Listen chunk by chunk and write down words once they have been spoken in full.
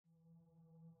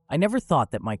I never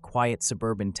thought that my quiet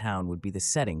suburban town would be the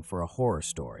setting for a horror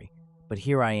story, but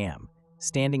here I am,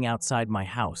 standing outside my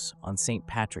house on St.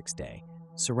 Patrick's Day,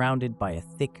 surrounded by a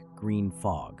thick green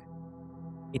fog.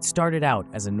 It started out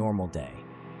as a normal day.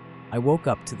 I woke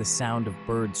up to the sound of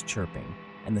birds chirping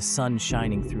and the sun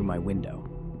shining through my window.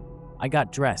 I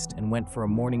got dressed and went for a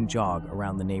morning jog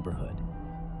around the neighborhood.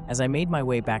 As I made my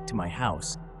way back to my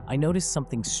house, I noticed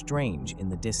something strange in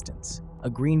the distance. A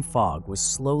green fog was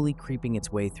slowly creeping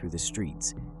its way through the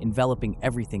streets, enveloping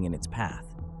everything in its path.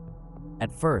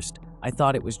 At first, I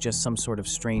thought it was just some sort of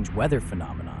strange weather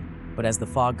phenomenon, but as the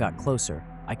fog got closer,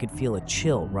 I could feel a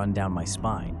chill run down my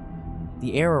spine.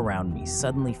 The air around me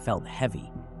suddenly felt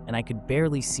heavy, and I could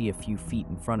barely see a few feet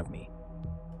in front of me.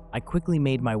 I quickly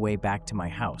made my way back to my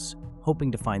house,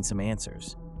 hoping to find some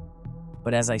answers.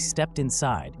 But as I stepped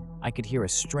inside, I could hear a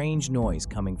strange noise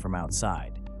coming from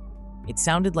outside. It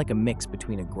sounded like a mix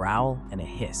between a growl and a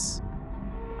hiss.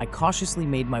 I cautiously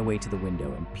made my way to the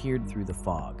window and peered through the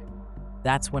fog.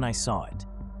 That's when I saw it,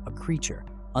 a creature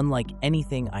unlike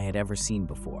anything I had ever seen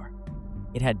before.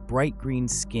 It had bright green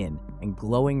skin and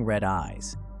glowing red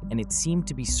eyes, and it seemed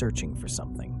to be searching for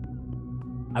something.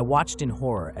 I watched in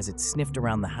horror as it sniffed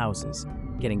around the houses,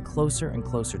 getting closer and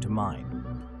closer to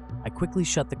mine. I quickly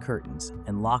shut the curtains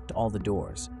and locked all the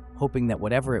doors, hoping that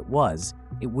whatever it was,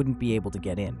 it wouldn't be able to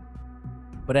get in.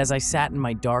 But as I sat in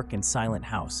my dark and silent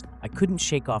house, I couldn't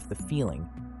shake off the feeling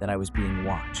that I was being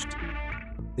watched.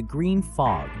 The green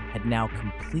fog had now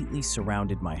completely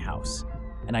surrounded my house,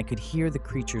 and I could hear the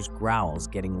creature's growls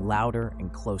getting louder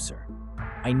and closer.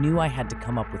 I knew I had to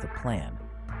come up with a plan,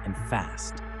 and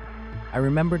fast. I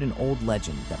remembered an old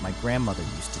legend that my grandmother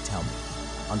used to tell me.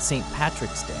 On St.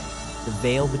 Patrick's Day, the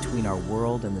veil between our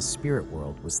world and the spirit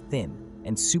world was thin,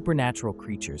 and supernatural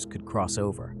creatures could cross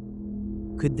over.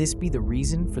 Could this be the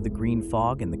reason for the green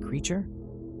fog and the creature?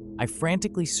 I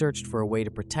frantically searched for a way to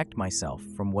protect myself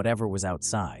from whatever was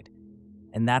outside.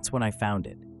 And that's when I found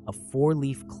it, a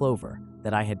 4-leaf clover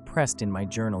that I had pressed in my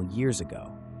journal years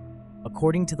ago.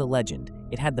 According to the legend,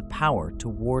 it had the power to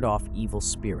ward off evil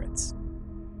spirits.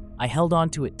 I held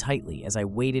onto it tightly as I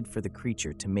waited for the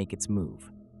creature to make its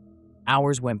move.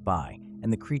 Hours went by,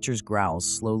 and the creature's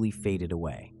growls slowly faded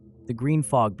away. The green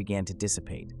fog began to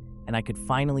dissipate, and I could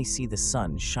finally see the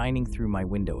sun shining through my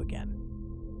window again.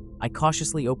 I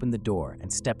cautiously opened the door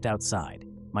and stepped outside,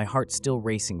 my heart still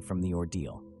racing from the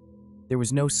ordeal. There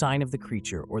was no sign of the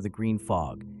creature or the green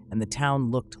fog, and the town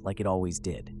looked like it always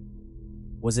did.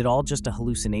 Was it all just a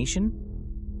hallucination?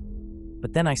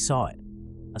 But then I saw it,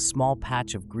 a small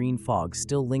patch of green fog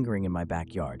still lingering in my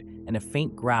backyard, and a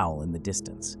faint growl in the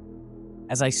distance.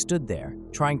 As I stood there,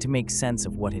 trying to make sense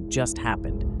of what had just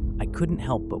happened, I couldn't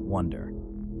help but wonder.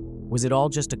 Was it all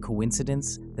just a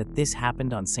coincidence that this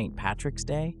happened on St. Patrick's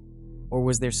Day? Or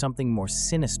was there something more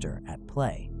sinister at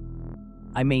play?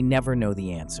 I may never know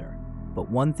the answer, but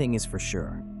one thing is for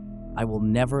sure. I will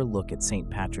never look at St.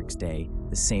 Patrick's Day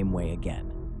the same way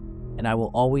again. And I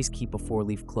will always keep a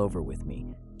 4-leaf clover with me,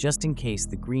 just in case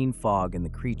the green fog and the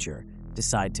creature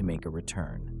decide to make a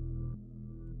return.